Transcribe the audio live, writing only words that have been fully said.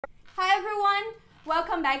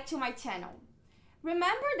Welcome back to my channel.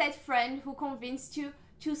 Remember that friend who convinced you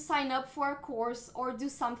to sign up for a course or do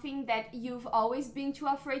something that you've always been too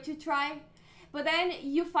afraid to try? But then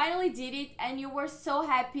you finally did it and you were so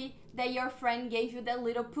happy that your friend gave you that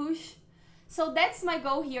little push? So that's my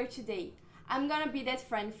goal here today. I'm gonna be that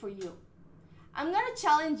friend for you. I'm gonna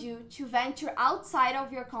challenge you to venture outside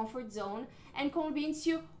of your comfort zone and convince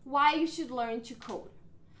you why you should learn to code.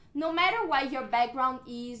 No matter what your background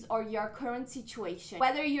is or your current situation,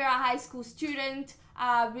 whether you're a high school student,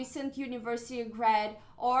 a recent university grad,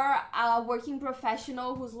 or a working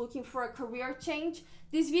professional who's looking for a career change,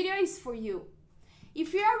 this video is for you.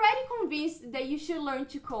 If you're already convinced that you should learn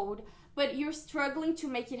to code, but you're struggling to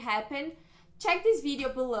make it happen, check this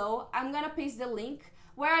video below. I'm gonna paste the link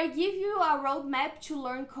where I give you a roadmap to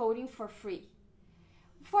learn coding for free.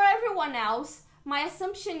 For everyone else, my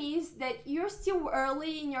assumption is that you're still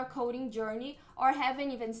early in your coding journey or haven't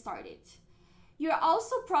even started. You're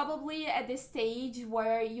also probably at the stage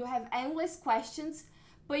where you have endless questions,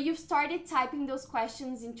 but you've started typing those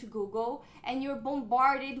questions into Google and you're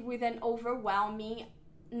bombarded with an overwhelming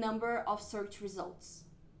number of search results.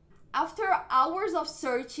 After hours of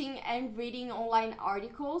searching and reading online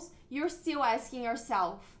articles, you're still asking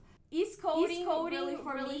yourself, is coding really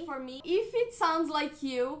for me? If it sounds like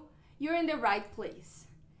you're in the right place.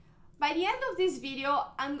 By the end of this video,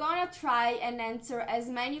 I'm gonna try and answer as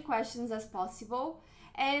many questions as possible,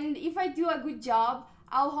 and if I do a good job,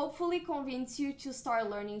 I'll hopefully convince you to start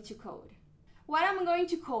learning to code. What I'm going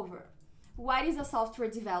to cover: what is a software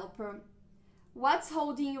developer, what's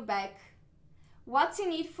holding you back, what's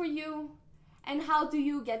in it for you, and how do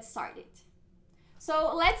you get started.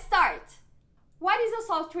 So let's start. What is a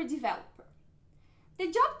software developer? The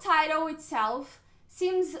job title itself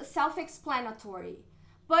seems self-explanatory,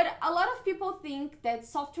 but a lot of people think that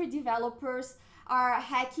software developers are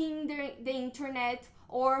hacking the internet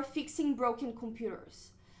or fixing broken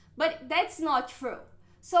computers. But that's not true.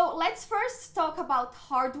 So let's first talk about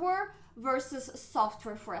hardware versus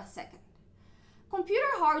software for a second.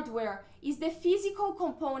 Computer hardware is the physical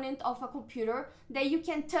component of a computer that you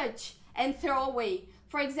can touch and throw away.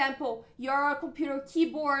 For example, your computer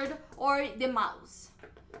keyboard or the mouse.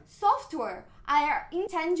 Software are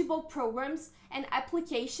intangible programs and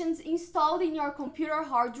applications installed in your computer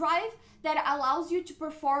hard drive that allows you to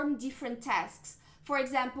perform different tasks. For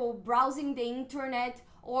example, browsing the internet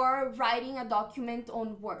or writing a document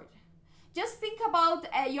on Word. Just think about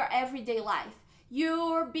your everyday life.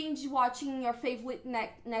 You're binge watching your favorite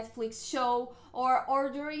Netflix show or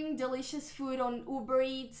ordering delicious food on Uber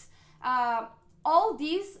Eats. All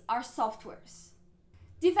these are softwares.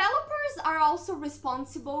 Developers are also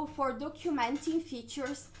responsible for documenting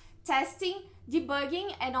features, testing,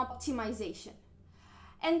 debugging, and optimization.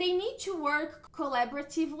 And they need to work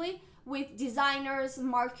collaboratively with designers,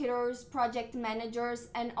 marketers, project managers,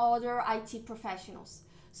 and other IT professionals.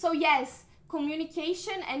 So yes,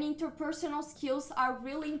 communication and interpersonal skills are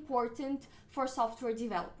really important for software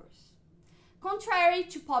developers. Contrary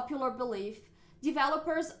to popular belief,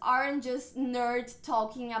 developers aren't just nerds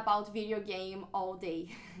talking about video game all day.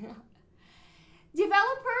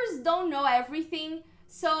 Developers don't know everything,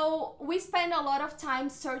 so we spend a lot of time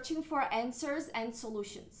searching for answers and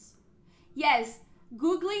solutions. Yes,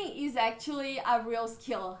 Googling is actually a real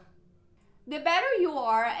skill. The better you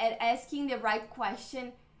are at asking the right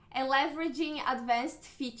question and leveraging advanced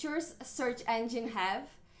features search engines have,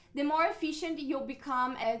 the more efficient you'll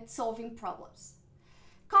become at solving problems.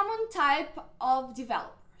 Common type of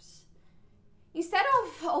developers. Instead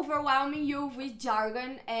of overwhelming you with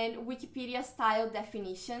jargon and Wikipedia-style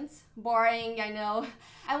definitions, boring, I know,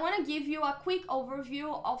 I want to give you a quick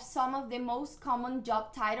overview of some of the most common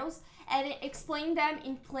job titles and explain them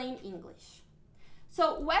in plain English.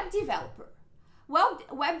 So, web developer.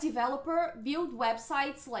 Web developer build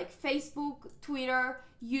websites like Facebook, Twitter,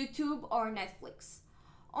 YouTube, or Netflix.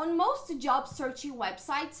 On most job searching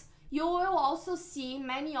websites, you will also see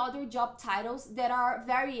many other job titles that are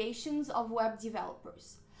variations of web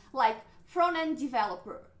developers, like front-end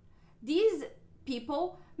developer. These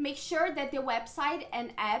people make sure that the website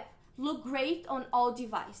and app look great on all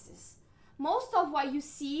devices. Most of what you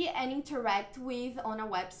see and interact with on a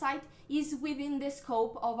website is within the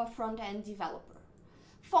scope of a front-end developer.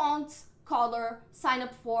 Fonts, color,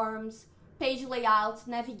 sign-up forms, page layout,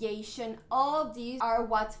 navigation, all of these are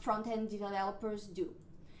what front-end developers do.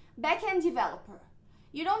 Back-end developer.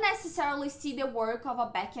 You don't necessarily see the work of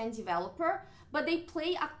a back-end developer, but they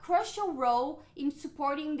play a crucial role in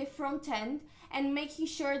supporting the front end and making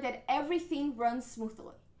sure that everything runs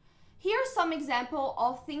smoothly. Here are some examples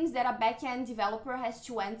of things that a back-end developer has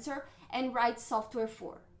to answer and write software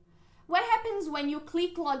for. What happens when you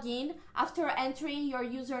click login after entering your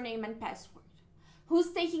username and password?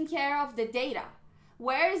 Who's taking care of the data?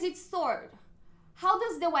 Where is it stored? How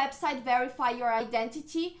does the website verify your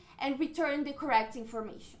identity and return the correct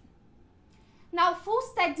information? Now, full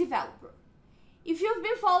stack developer. If you've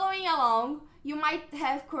been following along, you might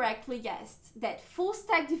have correctly guessed that full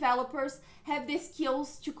stack developers have the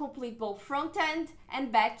skills to complete both front-end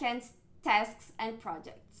and back-end tasks and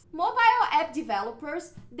projects. Mobile app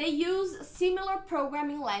developers, they use similar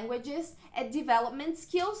programming languages and development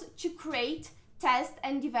skills to create, test,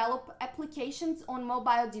 and develop applications on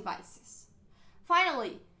mobile devices.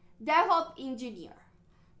 Finally, DevOps Engineer.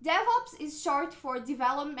 DevOps is short for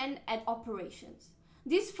Development and Operations.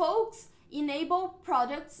 These folks enable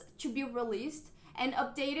products to be released and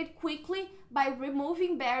updated quickly by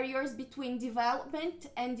removing barriers between development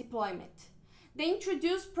and deployment. They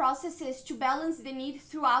introduce processes to balance the need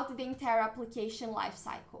throughout the entire application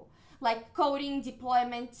lifecycle, like coding,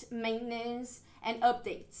 deployment, maintenance, and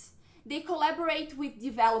updates. They collaborate with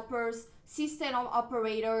developers, system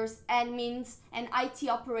operators, admins, and IT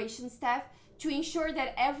operations staff to ensure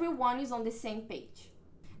that everyone is on the same page.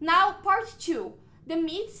 Now, part 2, the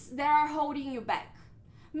myths that are holding you back.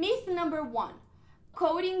 Myth number 1,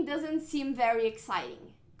 coding doesn't seem very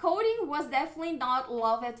exciting. Coding was definitely not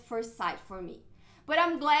love at first sight for me, but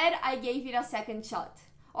I'm glad I gave it a second shot,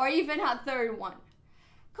 or even a third one.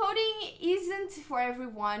 Coding isn't for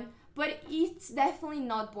everyone, but it's definitely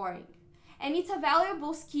not boring. And it's a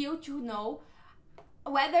valuable skill to know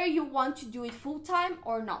whether you want to do it full-time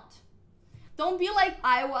or not. Don't be like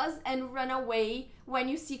I was and run away when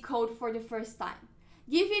you see code for the first time.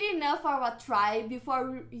 Give it enough of a try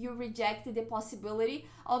before you reject the possibility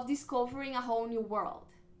of discovering a whole new world.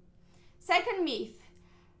 Second myth,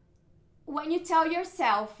 when you tell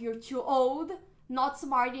yourself you're too old, not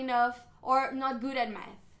smart enough, or not good at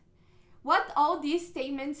math. What all these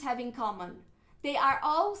statements have in common? They are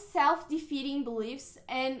all self-defeating beliefs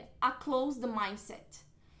and a closed mindset.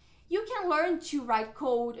 You can learn to write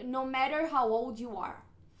code no matter how old you are.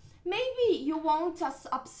 Maybe you won't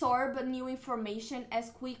absorb new information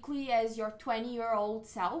as quickly as your 20-year-old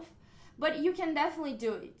self, but you can definitely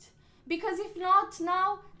do it. Because if not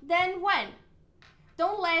now, then when?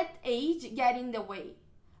 Don't let age get in the way.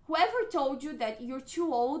 Whoever told you that you're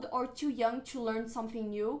too old or too young to learn something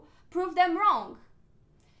new, prove them wrong.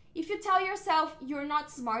 If you tell yourself you're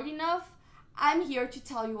not smart enough, I'm here to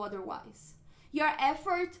tell you otherwise. Your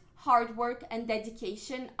effort, hard work, and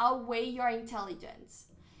dedication outweigh your intelligence.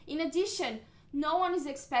 In addition, no one is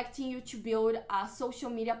expecting you to build a social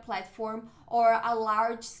media platform or a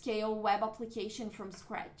large-scale web application from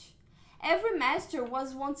scratch. Every master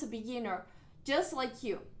was once a beginner, just like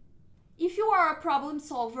you. If you are a problem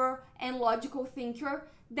solver and logical thinker,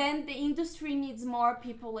 then the industry needs more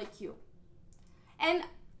people like you. And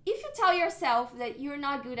if you tell yourself that you're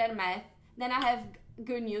not good at math, then I have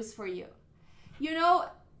good news for you.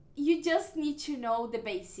 You just need to know the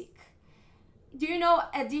basic. Do you know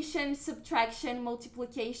addition, subtraction,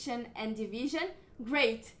 multiplication, and division?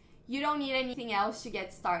 Great! You don't need anything else to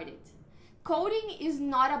get started. Coding is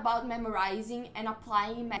not about memorizing and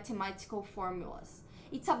applying mathematical formulas.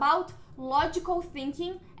 It's about logical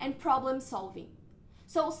thinking and problem solving.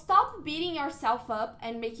 So stop beating yourself up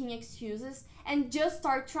and making excuses and just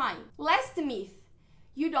start trying. Last myth,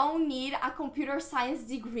 you don't need a computer science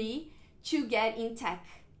degree to get in tech.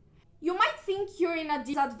 You might think you're in a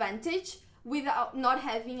disadvantage without not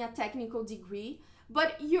having a technical degree,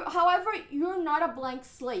 but however, you're not a blank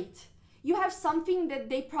slate. You have something that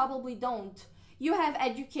they probably don't. You have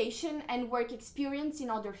education and work experience in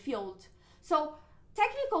other fields. So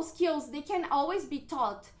technical skills, they can always be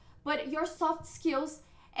taught, but your soft skills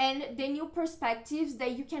and the new perspectives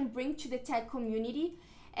that you can bring to the tech community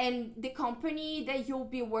and the company that you'll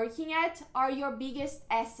be working at are your biggest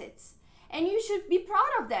assets. And you should be proud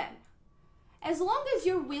of them. As long as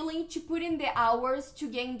you're willing to put in the hours to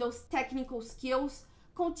gain those technical skills,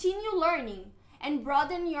 continue learning and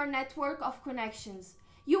broaden your network of connections,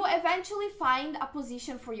 you will eventually find a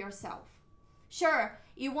position for yourself. Sure,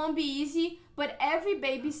 it won't be easy, but every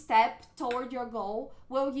baby step toward your goal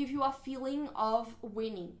will give you a feeling of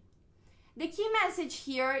winning. The key message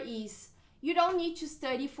here is you don't need to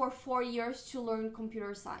study for 4 years to learn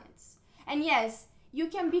computer science. And yes, you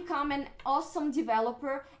can become an awesome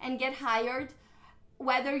developer and get hired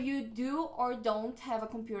whether you do or don't have a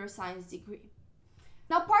computer science degree.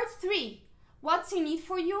 Now part 3, what's in it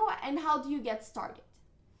for you and how do you get started?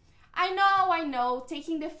 I know,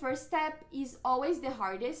 taking the first step is always the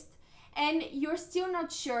hardest and you're still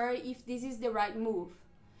not sure if this is the right move.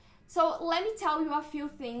 So let me tell you a few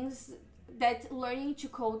things that learning to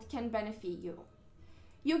code can benefit you.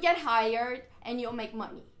 You get hired and you'll make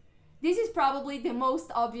money. This is probably the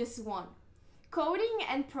most obvious one. Coding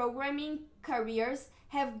and programming careers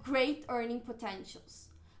have great earning potentials.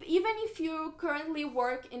 Even if you currently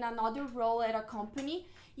work in another role at a company,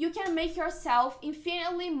 you can make yourself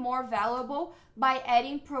infinitely more valuable by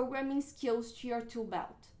adding programming skills to your tool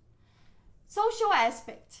belt. Social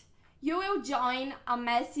aspect. You will join a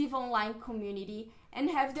massive online community and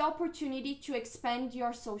have the opportunity to expand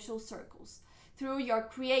your social circles through your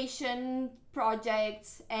creation,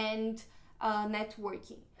 projects, and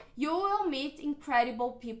networking. You will meet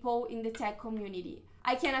incredible people in the tech community.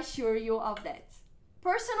 I can assure you of that.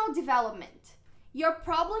 Personal development. Your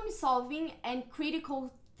problem solving and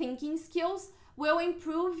critical thinking skills will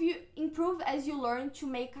improve as you learn to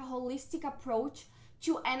make a holistic approach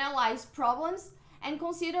to analyze problems and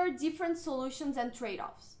consider different solutions and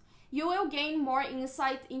trade-offs. You will gain more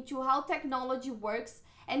insight into how technology works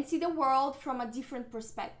and see the world from a different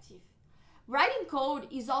perspective. Writing code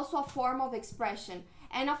is also a form of expression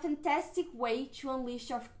and a fantastic way to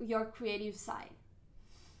unleash your creative side.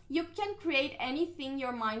 You can create anything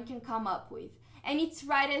your mind can come up with, and it's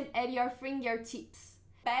right at your fingertips.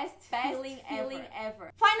 Best feeling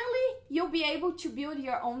ever. Finally, you'll be able to build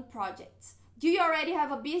your own projects. Do you already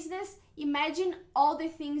have a business? Imagine all the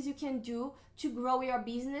things you can do to grow your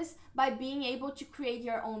business by being able to create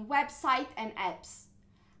your own website and apps.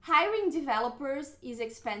 Hiring developers is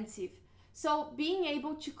expensive, so being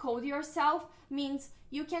able to code yourself means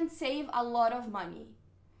you can save a lot of money.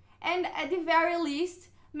 And at the very least,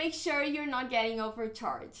 make sure you're not getting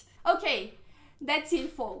overcharged. Okay, that's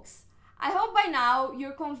it, folks. I hope by now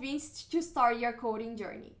you're convinced to start your coding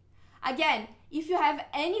journey. Again, if you have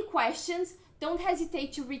any questions, don't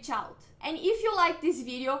hesitate to reach out. And if you like this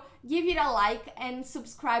video, give it a like and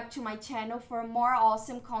subscribe to my channel for more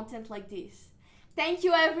awesome content like this. Thank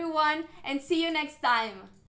you everyone, and see you next time.